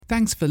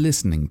Thanks for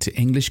listening to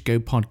English Go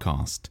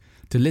Podcast.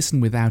 To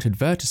listen without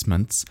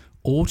advertisements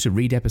or to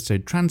read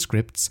episode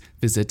transcripts,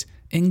 visit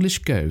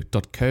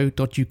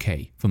englishgo.co.uk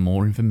for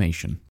more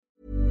information.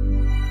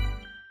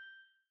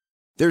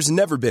 There's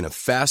never been a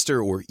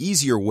faster or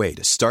easier way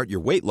to start your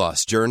weight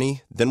loss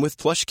journey than with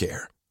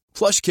PlushCare.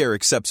 PlushCare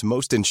accepts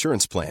most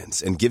insurance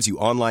plans and gives you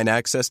online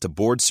access to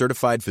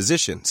board-certified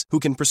physicians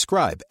who can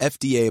prescribe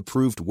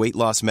FDA-approved weight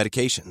loss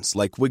medications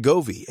like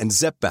Wegovy and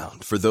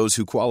Zepbound for those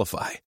who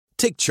qualify.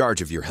 Take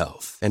charge of your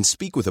health and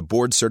speak with a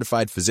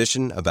board-certified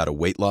physician about a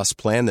weight loss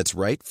plan that's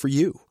right for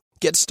you.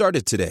 Get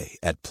started today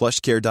at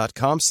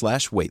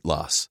plushcare.com/weight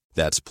loss.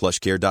 That's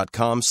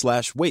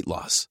plushcare.com/weight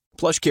loss.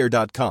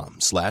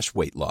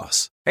 plushcare.com/weight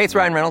loss. Hey, it's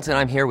Ryan Reynolds, and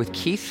I'm here with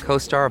Keith,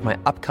 co-star of my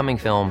upcoming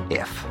film,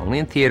 If, only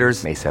in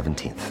theaters May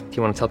 17th. Do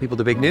you want to tell people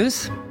the big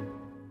news?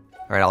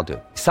 All right, I'll do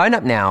it. Sign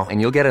up now and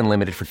you'll get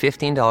unlimited for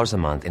 $15 a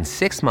month and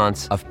 6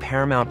 months of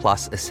Paramount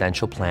Plus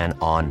Essential Plan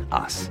on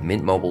us.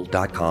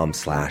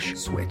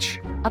 MintMobile.com/switch.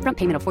 Upfront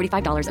payment of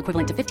 $45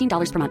 equivalent to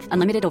 $15 per month.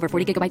 Unlimited over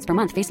 40 gigabytes per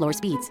month. Face lower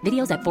speeds.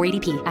 Videos at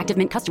 480p. Active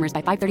Mint customers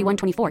by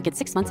 531.24 get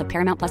 6 months of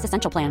Paramount Plus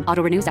Essential Plan.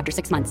 Auto renews after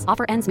 6 months.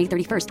 Offer ends May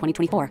 31st,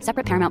 2024.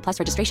 Separate Paramount Plus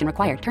registration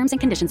required. Terms and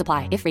conditions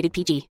apply if rated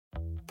PG.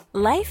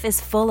 Life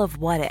is full of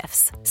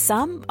what-ifs.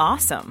 Some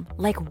awesome.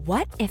 Like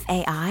what if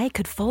AI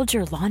could fold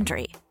your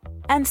laundry?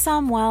 And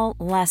some, well,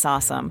 less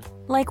awesome.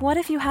 Like what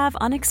if you have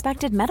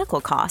unexpected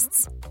medical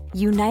costs?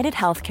 United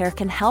Healthcare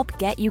can help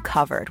get you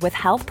covered with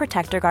Health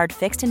Protector Guard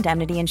fixed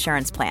indemnity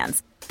insurance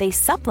plans. They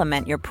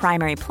supplement your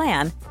primary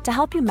plan to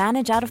help you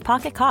manage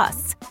out-of-pocket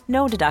costs.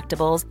 No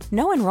deductibles,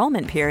 no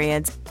enrollment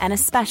periods, and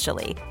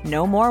especially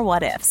no more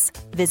what-ifs.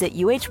 Visit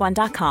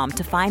uh1.com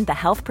to find the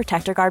Health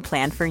Protector Guard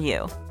plan for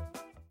you.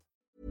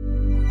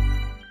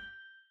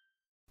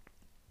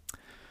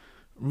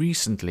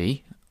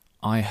 Recently,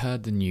 I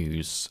heard the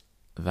news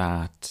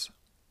that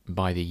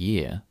by the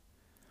year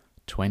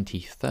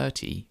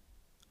 2030,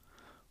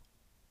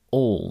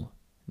 all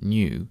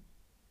new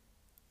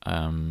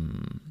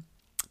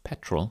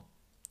petrol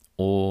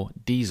or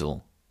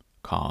diesel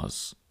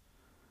cars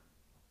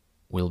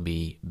will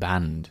be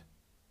banned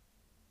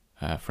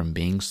from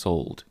being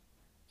sold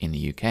in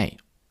the UK.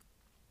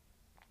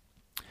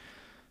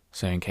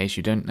 So in case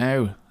you don't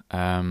know,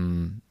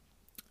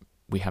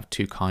 we have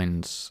two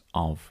kinds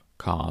of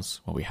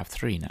cars. Well, we have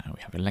three now.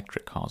 We have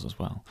electric cars as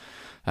well.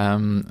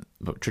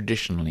 But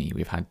traditionally,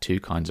 we've had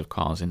two kinds of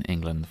cars in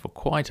England for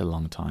quite a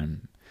long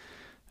time.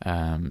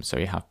 So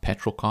we have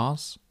petrol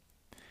cars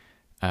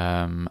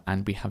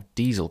and we have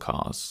diesel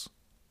cars.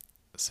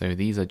 So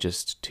these are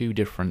just two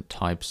different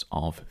types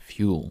of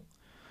fuel.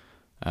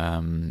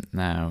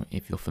 Now,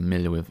 if you're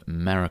familiar with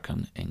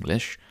American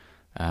English,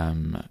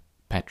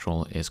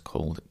 petrol is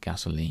called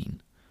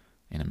gasoline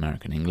in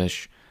American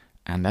English.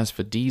 And as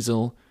for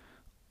diesel,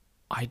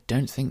 I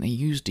don't think they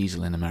use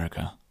diesel in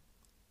America.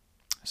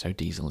 So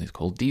diesel is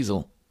called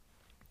diesel.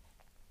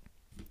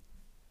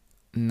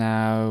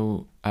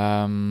 Now,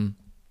 the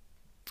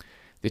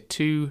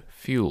two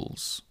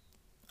fuels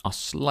are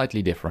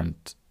slightly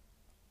different,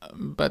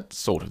 but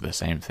sort of the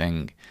same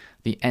thing.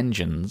 The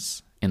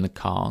engines in the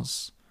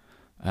cars,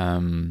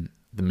 the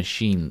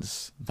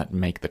machines that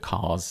make the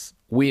cars,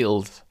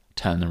 wheels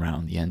turn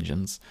around the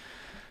engines,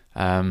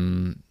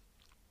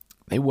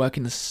 they work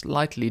in a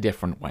slightly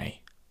different way,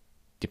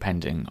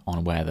 depending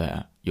on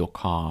whether your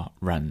car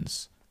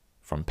runs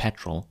from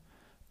petrol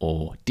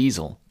or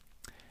diesel.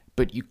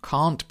 But you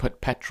can't put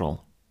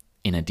petrol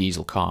in a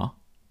diesel car,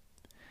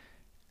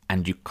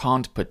 and you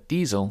can't put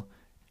diesel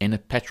in a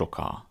petrol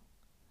car.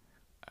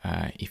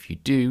 If you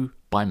do,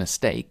 by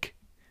mistake,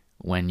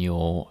 when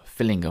you're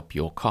filling up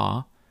your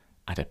car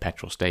at a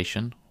petrol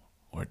station,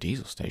 or a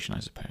diesel station,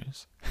 I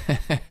suppose,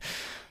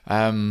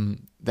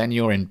 then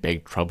you're in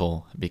big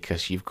trouble,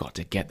 because you've got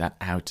to get that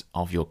out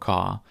of your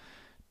car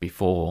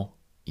before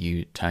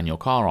you turn your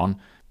car on,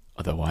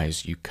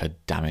 otherwise you could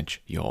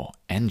damage your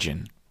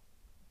engine.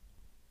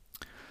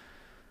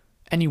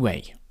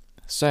 Anyway,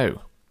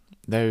 so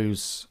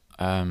those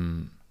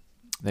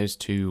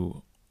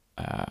two,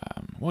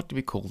 what do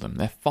we call them?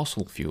 They're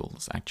fossil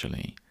fuels,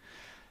 actually.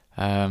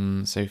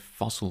 So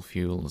fossil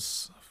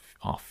fuels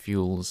are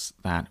fuels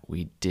that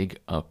we dig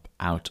up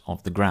out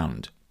of the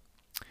ground.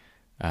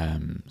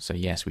 So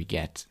yes, we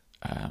get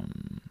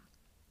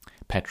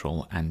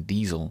petrol and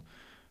diesel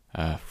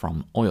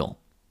from oil.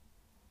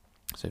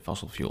 So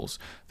fossil fuels.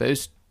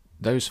 Those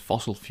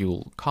fossil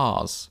fuel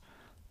cars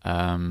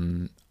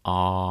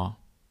are,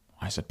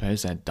 I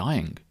suppose, they're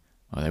dying.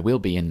 Well, they will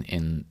be in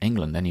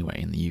England anyway,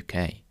 in the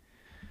UK.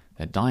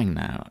 They're dying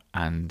now,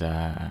 and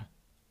well,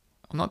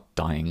 not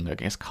dying. I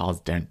guess cars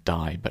don't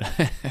die, but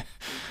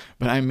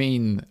but I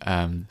mean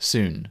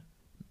soon.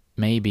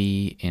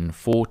 Maybe in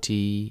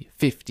 40,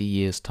 50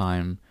 years'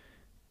 time,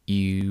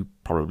 you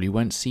probably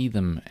won't see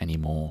them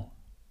anymore.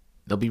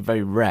 They'll be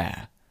very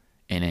rare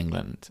in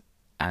England.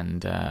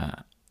 And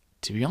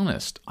to be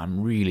honest,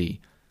 I'm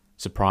really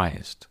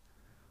surprised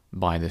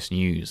by this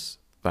news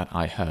that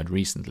I heard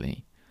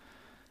recently.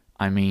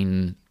 I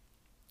mean,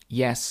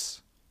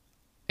 yes,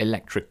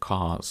 electric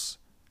cars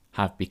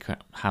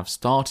have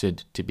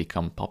started to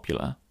become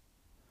popular,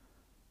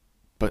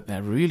 but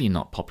they're really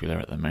not popular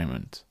at the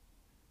moment.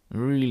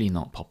 Really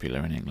not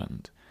popular in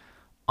England.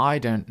 I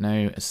don't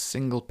know a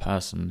single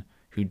person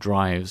who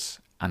drives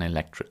an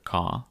electric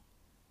car.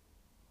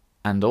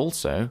 And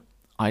also,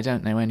 I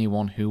don't know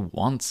anyone who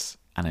wants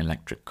an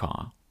electric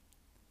car.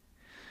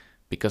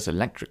 Because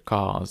electric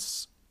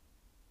cars,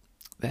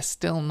 they're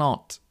sort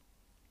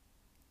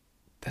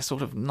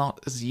of not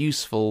as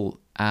useful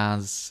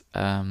as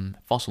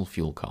fossil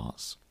fuel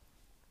cars.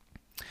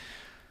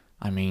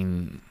 I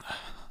mean,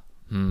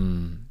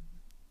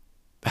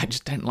 I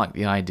just don't like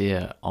the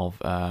idea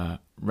of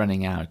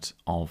running out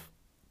of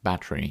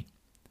battery.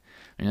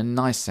 I mean, a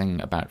nice thing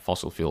about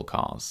fossil fuel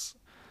cars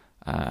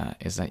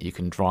is that you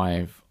can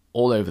drive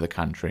all over the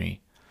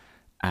country,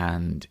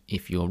 and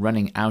if you're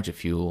running out of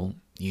fuel,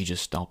 you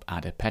just stop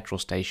at a petrol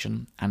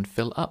station and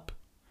fill up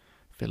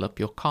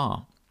your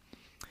car,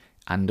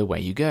 and away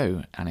you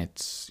go. And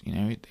it's,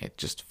 it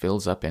just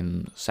fills up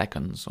in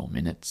seconds or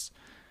minutes,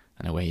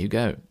 and away you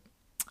go.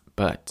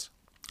 But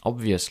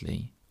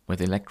obviously,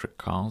 with electric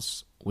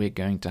cars, we're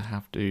going to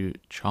have to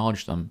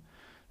charge them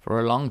for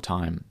a long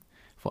time,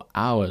 for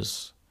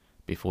hours,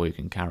 before you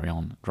can carry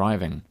on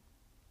driving.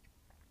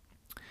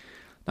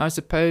 Now, I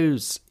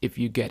suppose if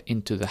you get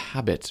into the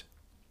habit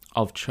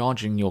of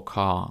charging your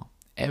car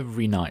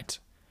every night,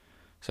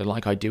 so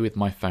like I do with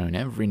my phone,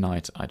 every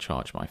night I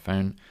charge my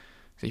phone.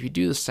 So if you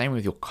do the same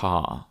with your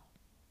car,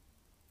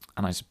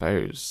 and I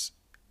suppose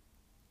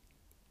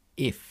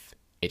if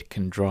it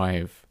can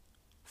drive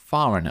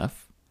far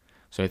enough,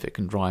 so if it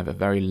can drive a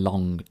very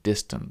long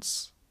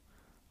distance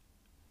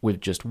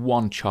with just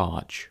one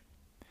charge,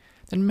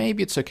 then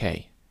maybe it's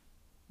okay.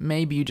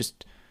 Maybe you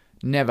just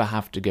never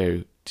have to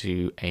go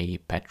to a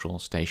petrol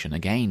station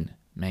again.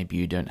 Maybe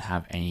you don't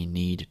have any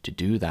need to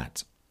do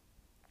that.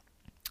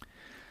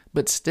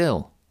 But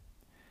still,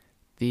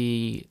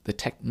 the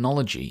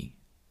technology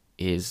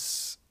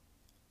is,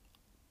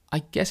 I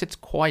guess it's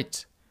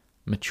quite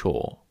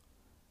mature,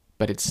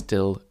 but it's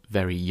still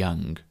very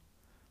young.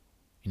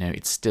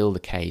 It's still the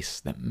case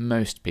that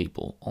most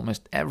people,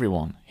 almost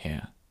everyone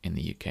here in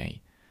the UK,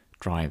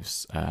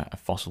 drives a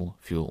fossil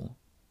fuel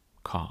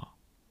car.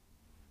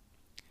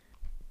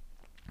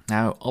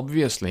 Now,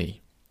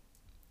 obviously,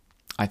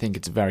 I think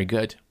it's very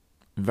good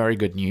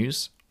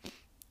news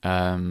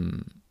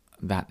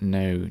that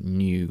no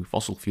new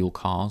fossil fuel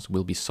cars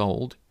will be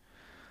sold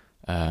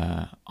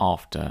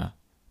after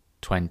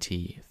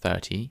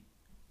 2030.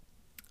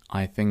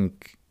 I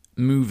think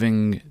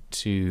moving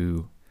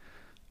to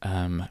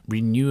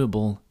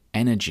renewable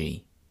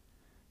energy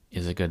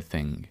is a good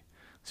thing.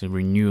 So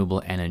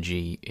renewable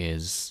energy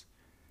is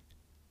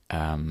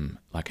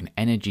like an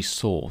energy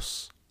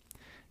source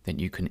that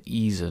you can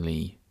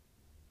easily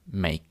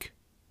make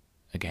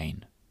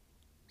again.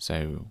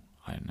 So,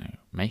 I don't know,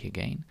 make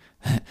again?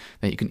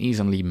 That you can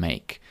easily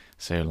make.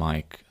 So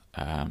like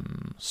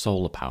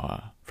solar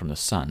power from the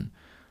sun,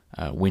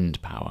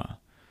 wind power,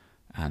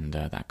 and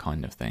that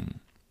kind of thing.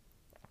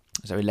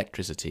 So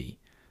electricity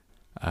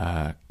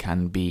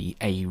can be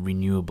a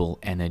renewable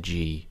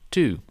energy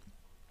too.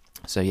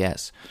 So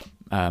yes,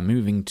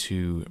 moving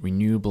to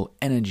renewable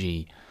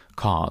energy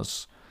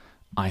cars,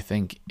 I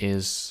think,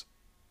 is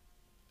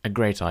a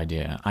great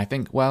idea. I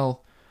think,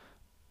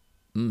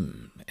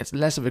 it's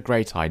less of a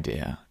great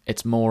idea.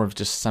 It's more of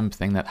just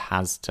something that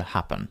has to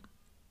happen.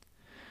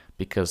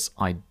 Because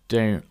I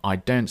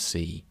don't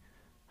see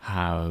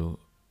how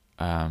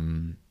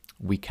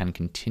we can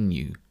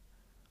continue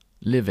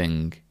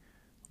living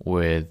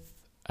with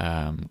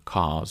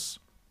cars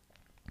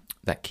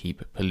that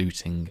keep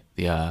polluting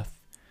the earth,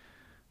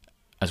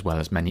 as well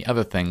as many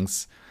other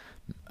things.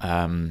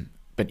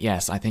 But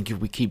yes, I think if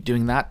we keep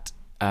doing that,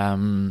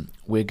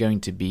 we're going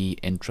to be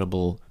in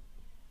trouble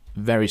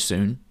very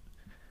soon.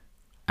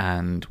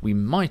 And we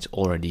might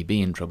already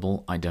be in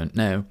trouble, I don't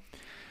know.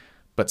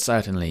 But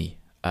certainly,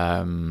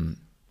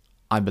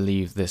 I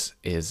believe this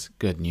is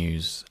good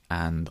news,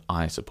 and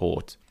I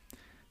support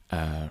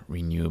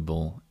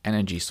renewable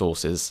energy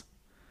sources,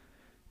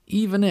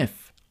 even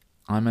if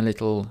I'm a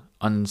little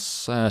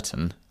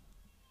uncertain,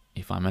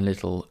 if I'm a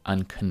little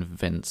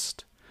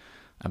unconvinced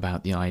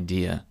about the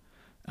idea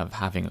of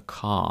having a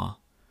car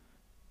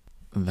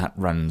that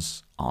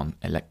runs on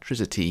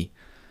electricity,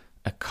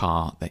 a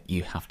car that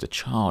you have to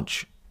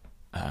charge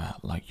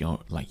like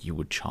you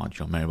would charge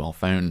your mobile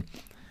phone.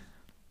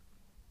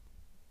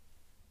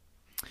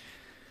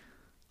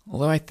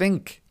 Although I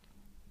think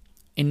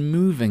in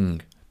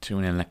moving to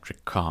an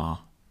electric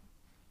car,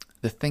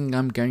 the thing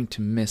I'm going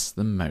to miss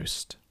the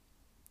most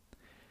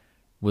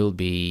will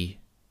be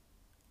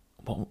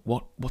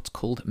what's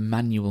called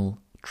manual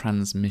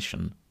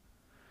transmission.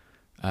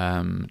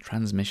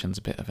 Transmission's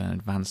a bit of an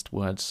advanced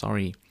word,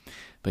 sorry,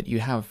 but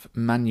you have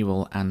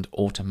manual and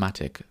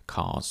automatic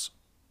cars.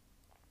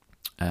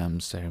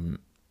 So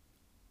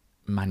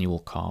manual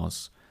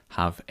cars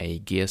have a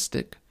gear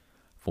stick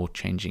for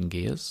changing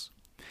gears,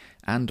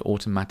 and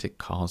automatic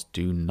cars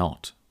do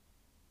not.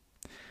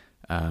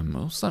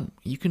 Also,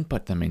 you can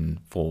put them in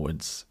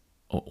forwards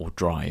or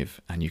drive,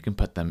 and you can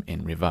put them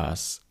in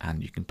reverse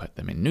and you can put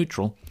them in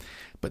neutral,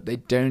 but they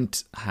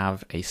don't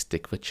have a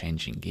stick for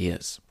changing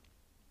gears.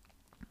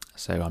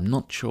 So I'm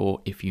not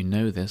sure if you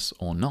know this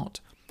or not,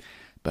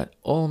 but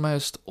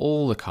almost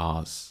all the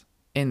cars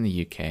in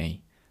the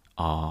UK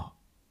are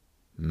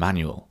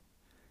manual.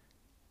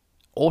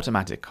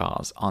 Automatic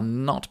cars are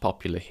not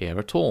popular here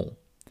at all.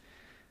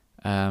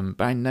 But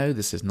I know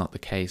this is not the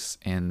case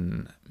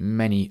in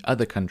many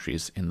other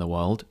countries in the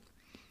world.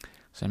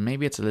 So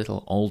maybe it's a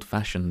little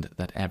old-fashioned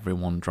that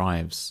everyone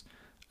drives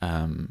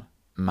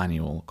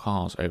manual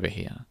cars over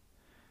here.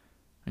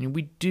 I mean,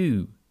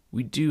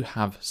 we do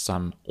have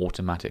some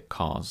automatic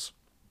cars.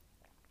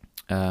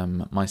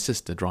 My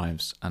sister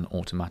drives an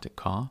automatic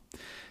car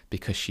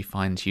because she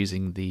finds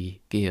using the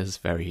gears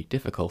very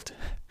difficult.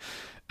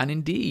 And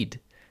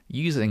indeed,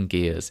 using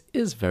gears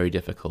is very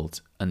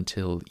difficult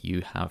until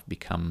you have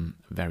become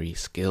very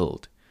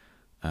skilled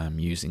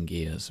using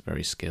gears,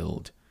 very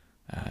skilled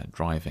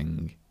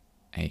driving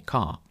a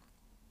car,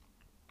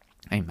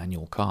 a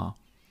manual car.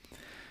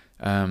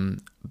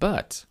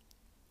 But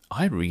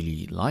I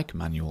really like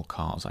manual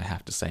cars, I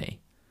have to say.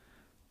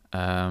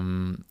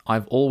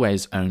 I've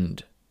always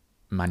owned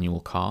manual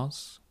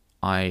cars.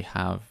 I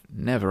have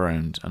never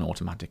owned an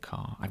automatic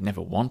car. I've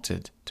never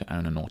wanted to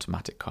own an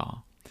automatic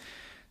car.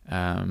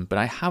 But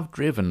I have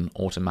driven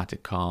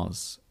automatic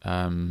cars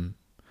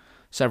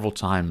several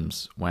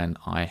times when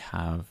I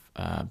have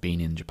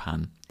been in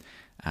Japan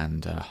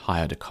and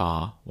hired a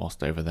car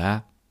whilst over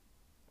there.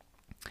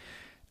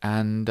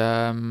 And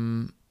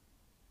to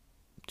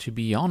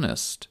be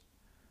honest,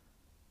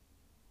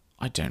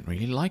 I don't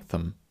really like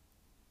them.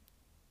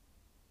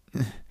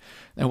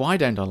 Now, why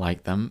don't I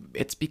like them?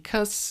 It's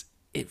because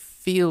it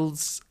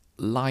feels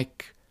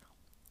like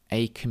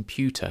a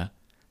computer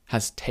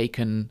has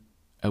taken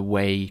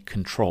away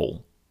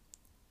control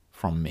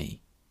from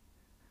me.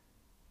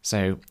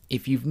 So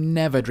if you've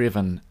never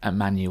driven a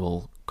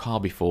manual car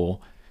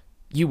before,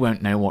 you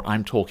won't know what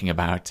I'm talking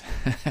about.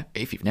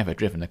 If you've never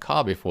driven a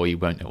car before, you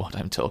won't know what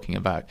I'm talking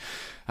about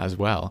as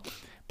well.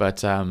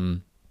 But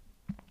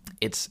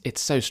it's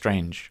so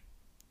strange.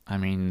 I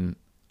mean,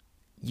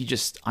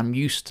 I'm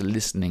used to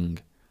listening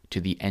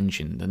to the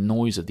engine, the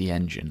noise of the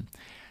engine,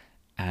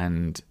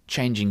 and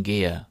changing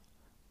gear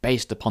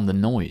based upon the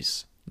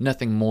noise.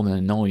 Nothing more than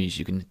a noise.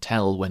 You can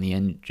tell when the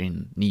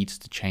engine needs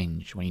to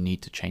change, when you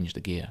need to change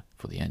the gear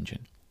for the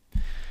engine.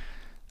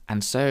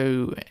 And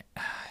so,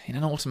 in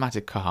an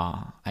automatic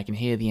car, I can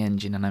hear the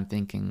engine and I'm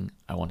thinking,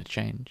 I want to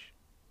change.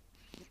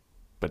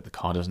 But the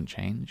car doesn't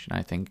change. And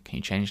I think, can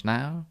you change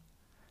now?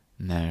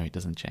 No, it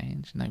doesn't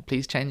change. No,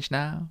 please change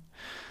now.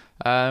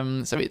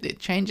 So it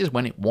changes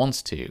when it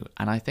wants to,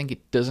 and I think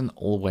it doesn't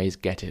always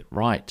get it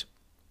right.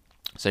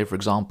 So, for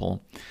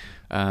example,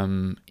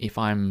 if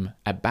I'm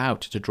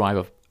about to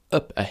drive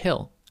up a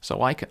hill,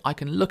 so I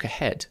can look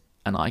ahead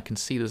and I can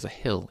see there's a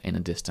hill in a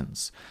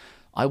distance,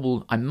 I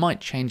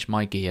might change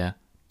my gear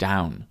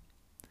down.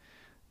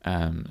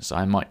 So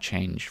I might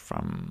change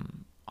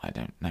from, I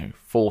don't know,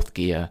 4th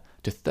gear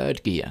to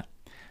 3rd gear,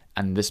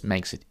 and this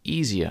makes it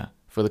easier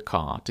for the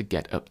car to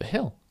get up the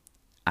hill.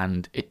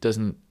 And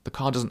the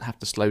car doesn't have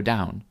to slow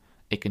down.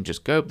 It can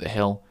just go up the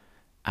hill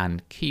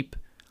and keep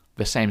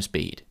the same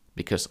speed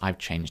because I've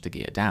changed the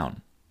gear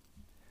down.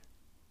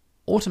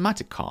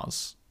 Automatic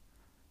cars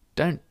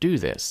don't do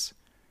this.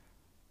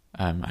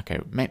 Okay,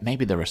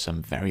 maybe there are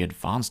some very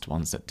advanced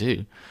ones that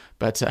do,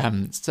 but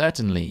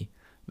certainly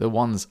the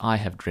ones I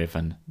have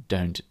driven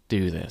don't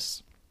do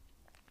this.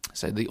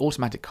 So the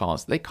automatic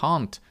cars, they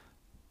can't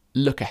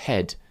look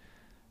ahead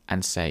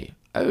and say,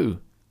 oh,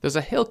 there's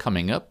a hill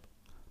coming up.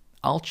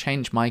 I'll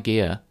change my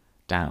gear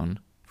down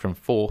from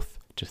 4th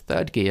to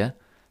 3rd gear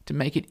to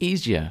make it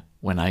easier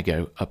when I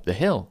go up the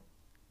hill.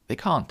 They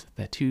can't.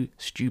 They're too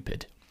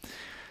stupid.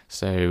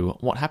 So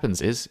what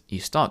happens is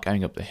you start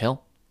going up the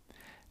hill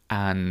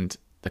and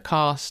the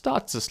car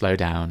starts to slow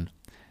down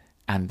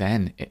and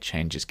then it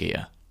changes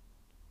gear.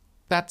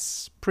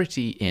 That's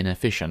pretty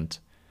inefficient.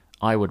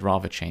 I would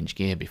rather change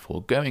gear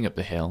before going up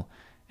the hill,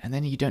 and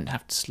then you don't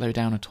have to slow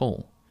down at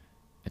all.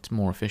 It's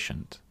more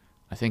efficient.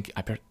 I think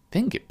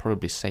it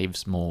probably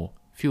saves more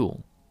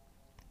fuel.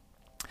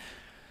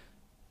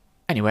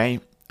 Anyway,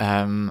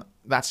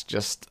 that's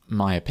just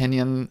my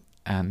opinion,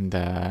 and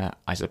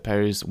I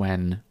suppose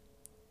when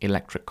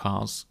electric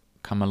cars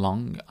come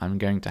along, I'm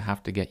going to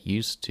have to get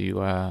used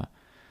to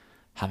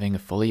having a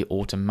fully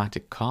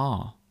automatic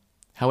car.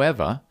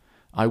 However,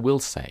 I will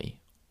say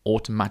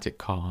automatic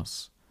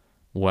cars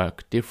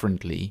work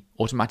differently.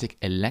 Automatic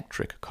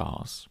electric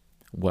cars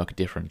work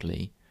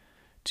differently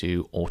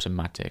to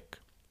automatic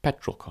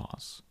petrol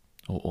cars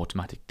or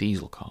automatic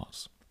diesel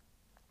cars.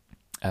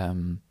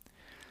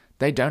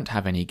 They don't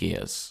have any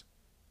gears.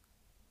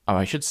 Or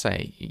I should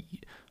say,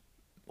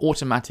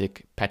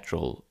 automatic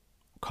petrol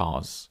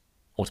cars,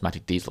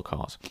 automatic diesel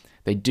cars,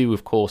 they do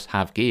of course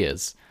have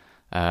gears.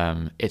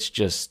 It's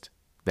just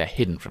they're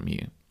hidden from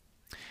you.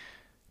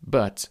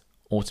 But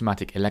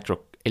automatic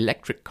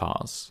electric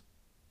cars,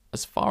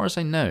 as far as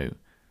I know,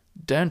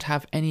 don't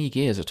have any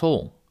gears at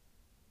all.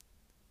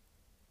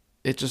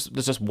 there's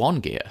just one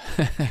gear.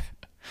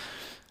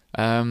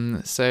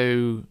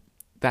 So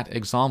that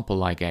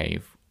example I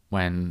gave,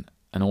 when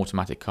an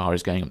automatic car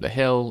is going up the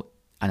hill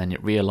and then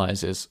it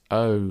realizes,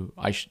 now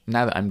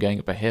that I'm going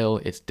up a hill,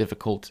 it's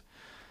difficult.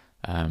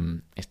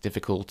 I'm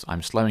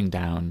slowing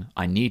down.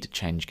 I need to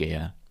change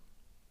gear.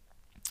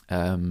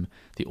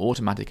 The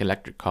automatic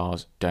electric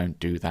cars don't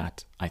do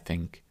that, I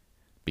think,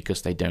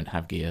 because they don't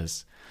have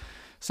gears.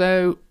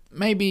 So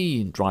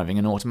maybe driving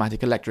an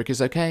automatic electric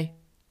is okay.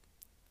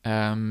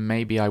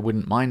 Maybe I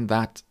wouldn't mind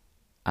that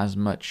as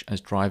much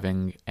as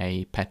driving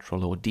a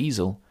petrol or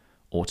diesel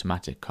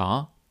automatic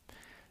car.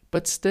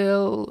 But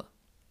still,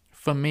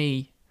 for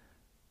me,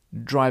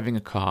 driving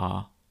a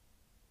car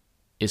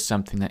is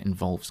something that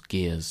involves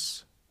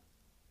gears.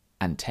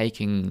 And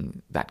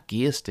taking that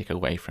gear stick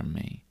away from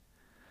me,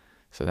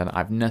 so that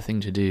I've nothing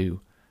to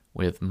do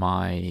with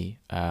my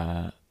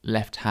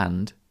left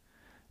hand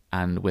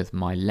and with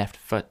my left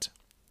foot,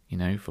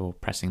 for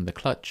pressing the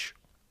clutch,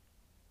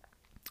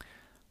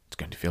 it's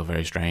going to feel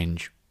very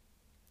strange.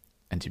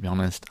 And to be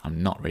honest,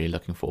 I'm not really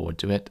looking forward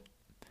to it.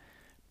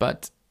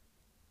 But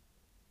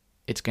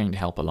it's going to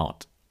help a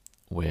lot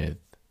with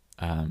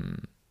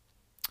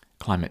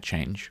climate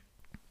change.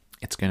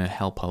 It's going to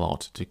help a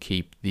lot to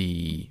keep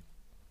the,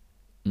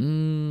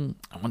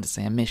 I want to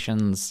say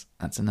emissions.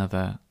 That's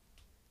another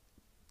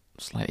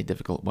slightly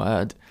difficult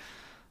word.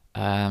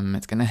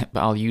 But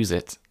I'll use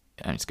it.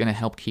 It's going to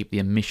help keep the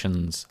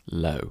emissions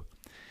low.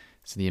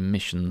 So the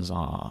emissions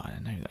are,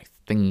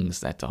 things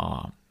that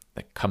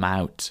come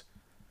out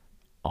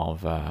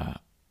of a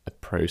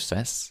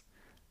process.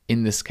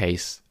 In this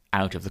case,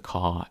 out of the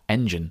car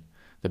engine.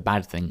 The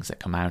bad things that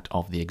come out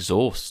of the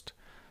exhaust,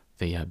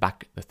 the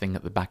thing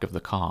at the back of the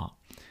car.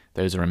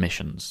 Those are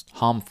emissions,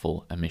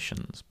 harmful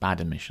emissions, bad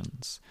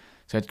emissions.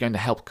 So it's going to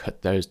help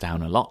cut those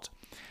down a lot,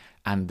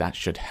 and that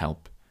should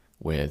help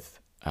with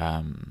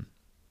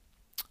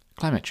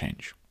climate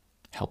change.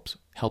 Help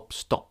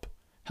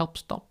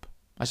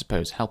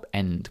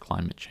end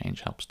climate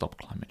change, help stop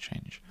climate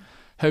change.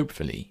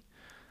 Hopefully.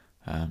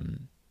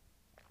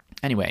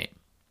 Anyway,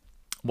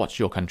 what's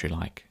your country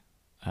like?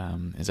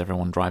 Is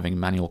everyone driving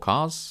manual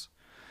cars?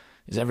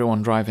 Is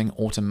everyone driving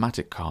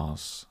automatic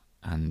cars?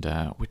 And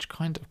which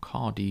kind of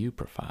car do you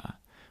prefer?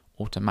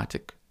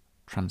 Automatic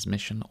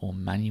transmission or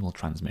manual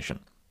transmission?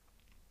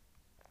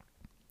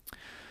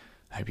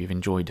 I hope you've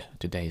enjoyed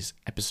today's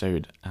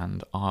episode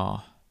and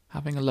are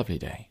having a lovely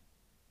day.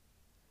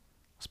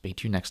 I'll speak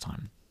to you next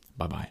time.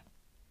 Bye-bye.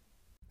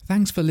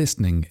 Thanks for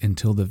listening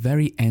until the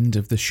very end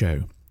of the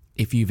show.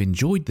 If you've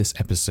enjoyed this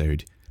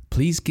episode,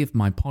 please give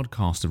my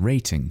podcast a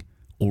rating,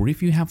 or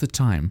if you have the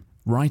time,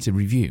 write a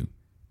review.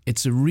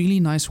 It's a really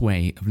nice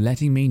way of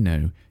letting me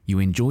know you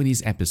enjoy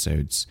these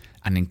episodes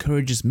and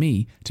encourages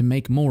me to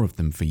make more of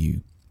them for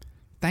you.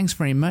 Thanks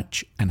very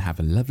much and have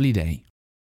a lovely day.